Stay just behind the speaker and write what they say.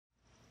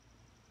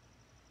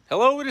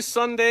Hello, it is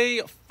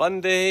Sunday,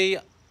 fun day,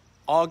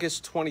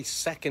 August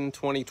 22nd,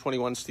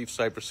 2021. Steve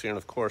Sipress here. And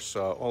of course,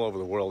 all over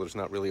the world, there's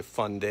not really a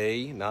fun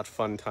day, not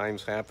fun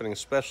times happening,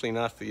 especially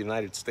not for the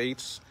United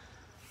States.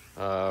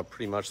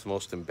 Pretty much the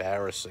most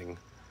embarrassing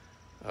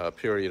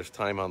period of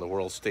time on the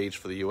world stage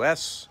for the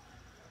U.S.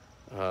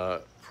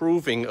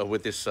 Proving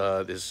with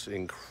this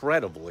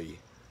incredibly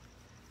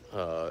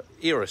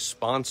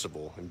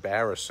irresponsible,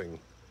 embarrassing,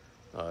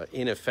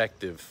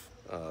 ineffective,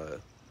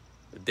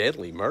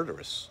 deadly,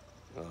 murderous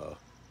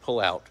pull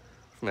out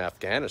from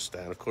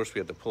Afghanistan. Of course, we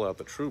had to pull out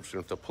the troops. We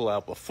have to pull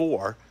out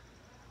before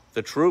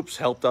the troops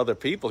helped other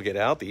people get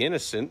out, the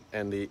innocent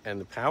and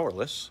the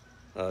powerless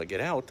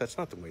get out. That's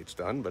not the way it's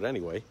done, but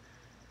anyway,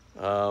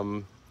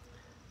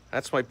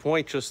 that's my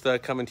point. Just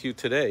coming to you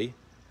today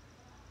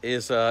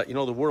is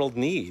the world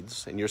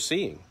needs, and you're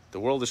seeing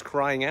the world is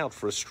crying out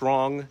for a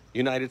strong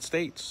United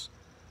States.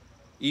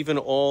 Even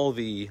all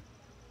the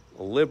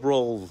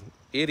liberal,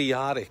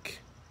 idiotic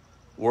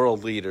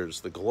world leaders,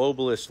 the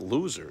globalist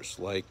losers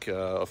like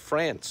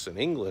France and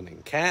England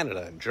and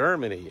Canada and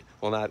Germany,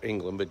 well, not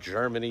England, but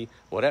Germany,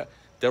 whatever,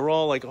 they're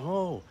all like,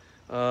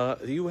 the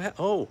U.S.,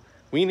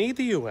 we need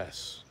the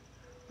U.S.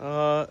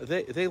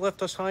 They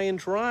left us high and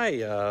dry,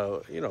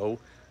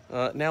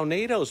 now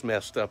NATO's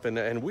messed up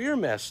and we're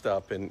messed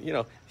up, and,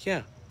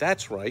 yeah,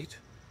 that's right.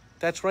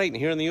 That's right, and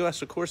here in the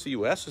U.S., of course, the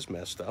U.S. is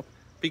messed up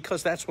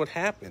because that's what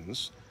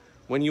happens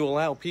when you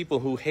allow people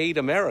who hate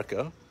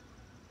America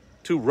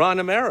to run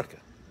America.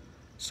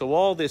 So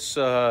all this,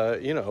 Trump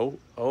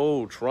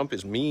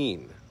is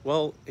mean.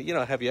 Well,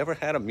 have you ever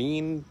had a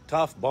mean,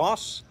 tough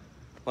boss?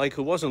 Like,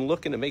 who wasn't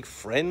looking to make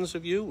friends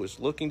of you, was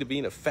looking to be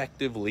an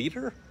effective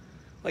leader?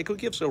 Like, who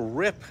gives a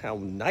rip how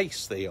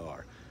nice they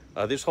are?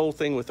 This whole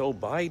thing with,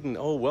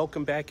 Biden,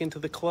 welcome back into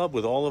the club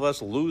with all of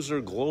us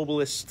loser,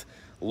 globalist,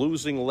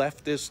 losing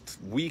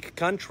leftist, weak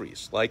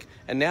countries. Like,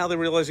 and now they're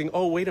realizing,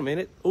 wait a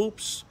minute,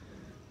 oops,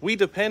 we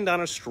depend on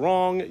a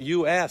strong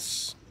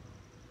U.S.,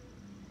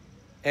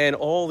 and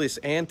all this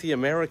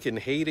anti-American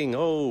hating,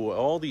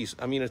 all these,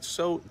 it's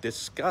so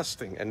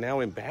disgusting and now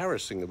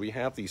embarrassing that we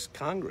have these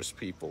Congress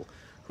people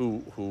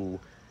who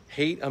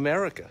hate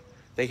America.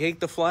 They hate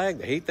the flag.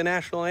 They hate the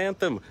national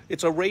anthem.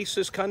 It's a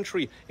racist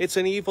country. It's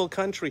an evil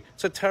country.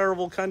 It's a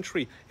terrible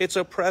country. It's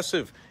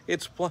oppressive.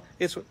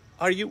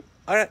 Are you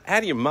out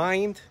of your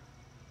mind?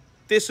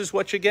 This is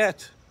what you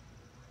get.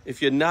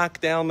 If you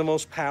knock down the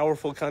most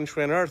powerful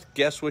country on earth,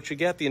 guess what you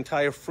get? The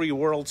entire free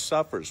world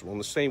suffers. Well, in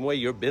the same way,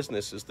 your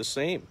business is the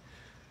same.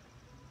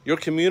 Your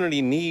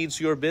community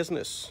needs your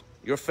business,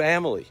 your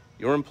family,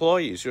 your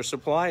employees, your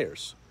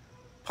suppliers,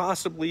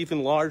 possibly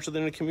even larger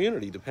than a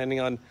community, depending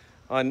on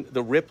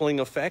the rippling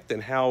effect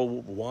and how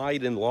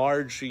wide and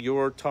large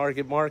your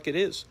target market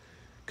is.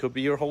 Could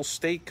be your whole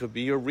state, could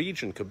be your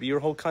region, could be your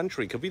whole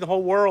country, could be the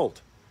whole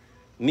world.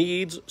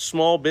 Needs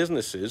small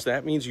businesses,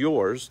 that means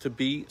yours, to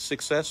be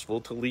successful,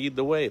 to lead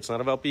the way. It's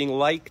not about being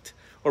liked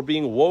or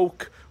being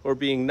woke or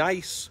being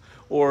nice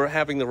or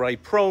having the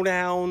right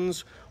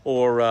pronouns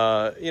or,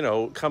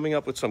 coming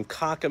up with some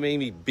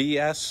cockamamie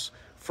BS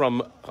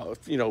from,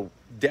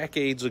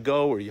 decades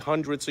ago or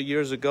hundreds of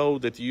years ago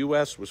that the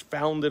U.S. was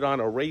founded on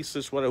a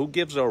racist, who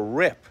gives a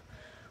rip?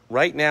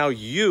 Right now,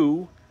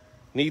 you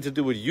need to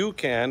do what you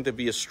can to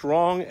be as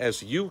strong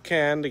as you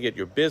can, to get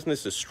your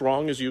business as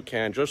strong as you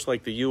can, just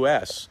like the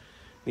U.S.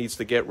 needs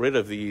to get rid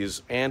of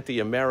these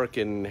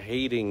anti-American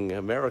hating,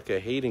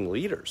 America-hating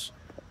leaders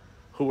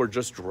who are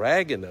just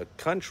dragging the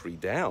country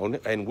down,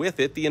 and with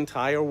it, the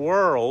entire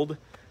world.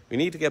 We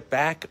need to get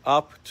back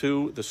up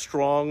to the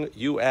strong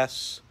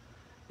U.S.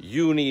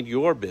 You need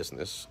your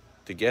business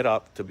to get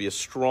up to be a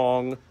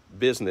strong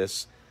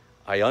business.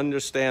 I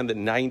understand that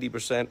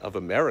 90% of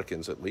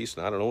Americans, at least,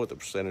 and I don't know what the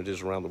percentage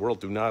is around the world,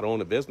 do not own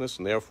a business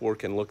and therefore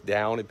can look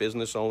down at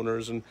business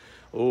owners. And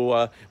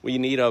we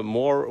need a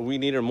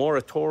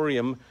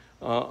moratorium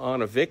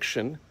on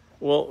eviction.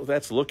 Well,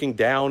 that's looking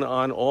down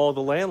on all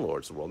the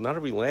landlords of the world. Not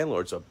every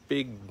landlord's a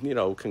big,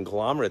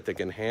 conglomerate that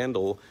can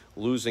handle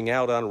losing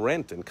out on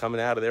rent and coming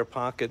out of their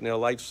pocket and their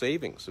life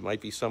savings. It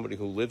might be somebody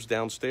who lives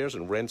downstairs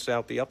and rents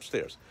out the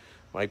upstairs.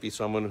 Might be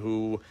someone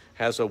who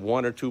has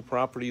one or two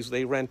properties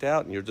they rent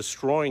out, and you're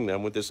destroying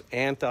them with this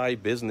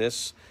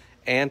anti-business,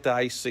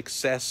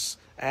 anti-success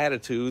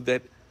attitude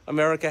that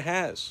America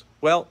has.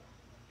 Well,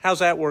 how's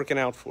that working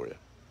out for you?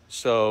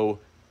 So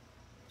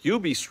you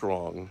be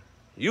strong,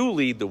 you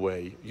lead the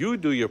way, you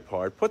do your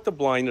part, put the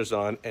blinders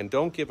on, and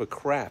don't give a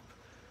crap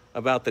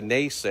about the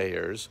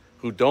naysayers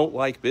who don't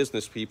like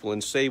business people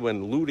and say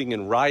when looting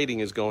and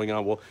rioting is going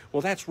on, well,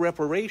 that's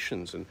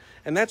reparations.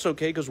 And that's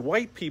okay because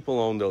white people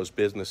own those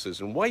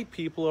businesses and white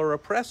people are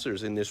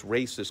oppressors in this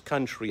racist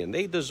country and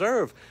they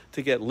deserve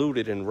to get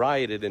looted and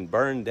rioted and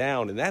burned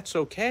down, and that's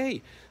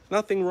okay.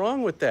 Nothing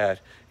wrong with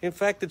that. In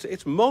fact,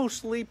 it's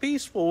mostly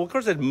peaceful. Well, of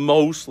course, it's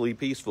mostly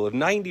peaceful. If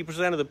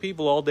 90% of the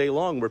people all day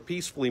long were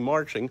peacefully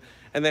marching,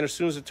 and then as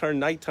soon as it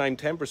turned nighttime,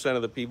 10%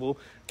 of the people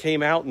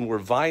came out and were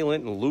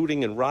violent and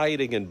looting and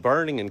rioting and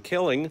burning and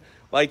killing,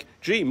 like,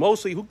 gee,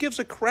 mostly, who gives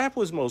a crap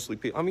was mostly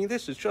people? I mean,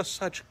 this is just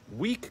such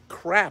weak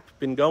crap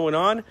been going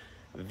on,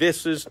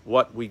 this is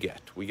what we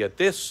get. We get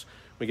this.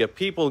 We get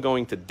people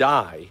going to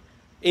die.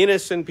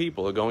 Innocent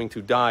people are going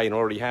to die and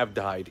already have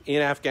died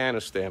in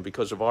Afghanistan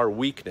because of our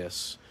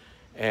weakness.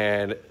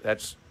 And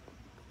that's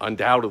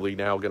undoubtedly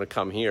now going to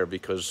come here,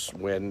 because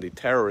when the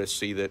terrorists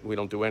see that we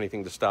don't do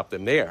anything to stop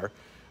them there,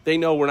 they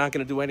know we're not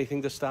going to do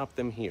anything to stop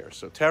them here.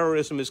 So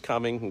terrorism is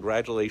coming.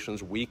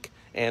 Congratulations, weak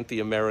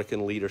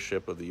anti-American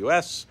leadership of the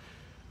U.S.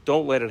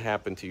 Don't let it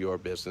happen to your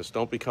business.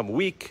 Don't become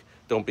weak.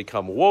 Don't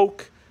become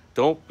woke.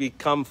 Don't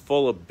become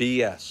full of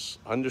BS.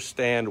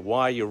 Understand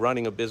why you're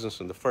running a business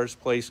in the first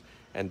place,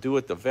 and do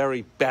it the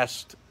very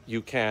best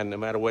you can, no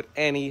matter what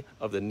any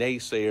of the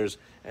naysayers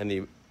and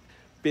the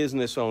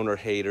business owner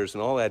haters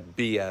and all that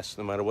BS,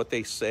 no matter what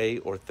they say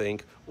or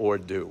think or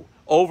do.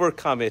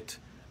 Overcome it.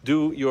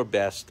 Do your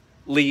best.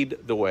 Lead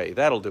the way.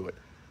 That'll do it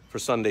for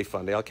Sunday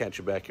Funday. I'll catch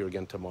you back here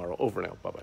again tomorrow. Over now. Bye-bye.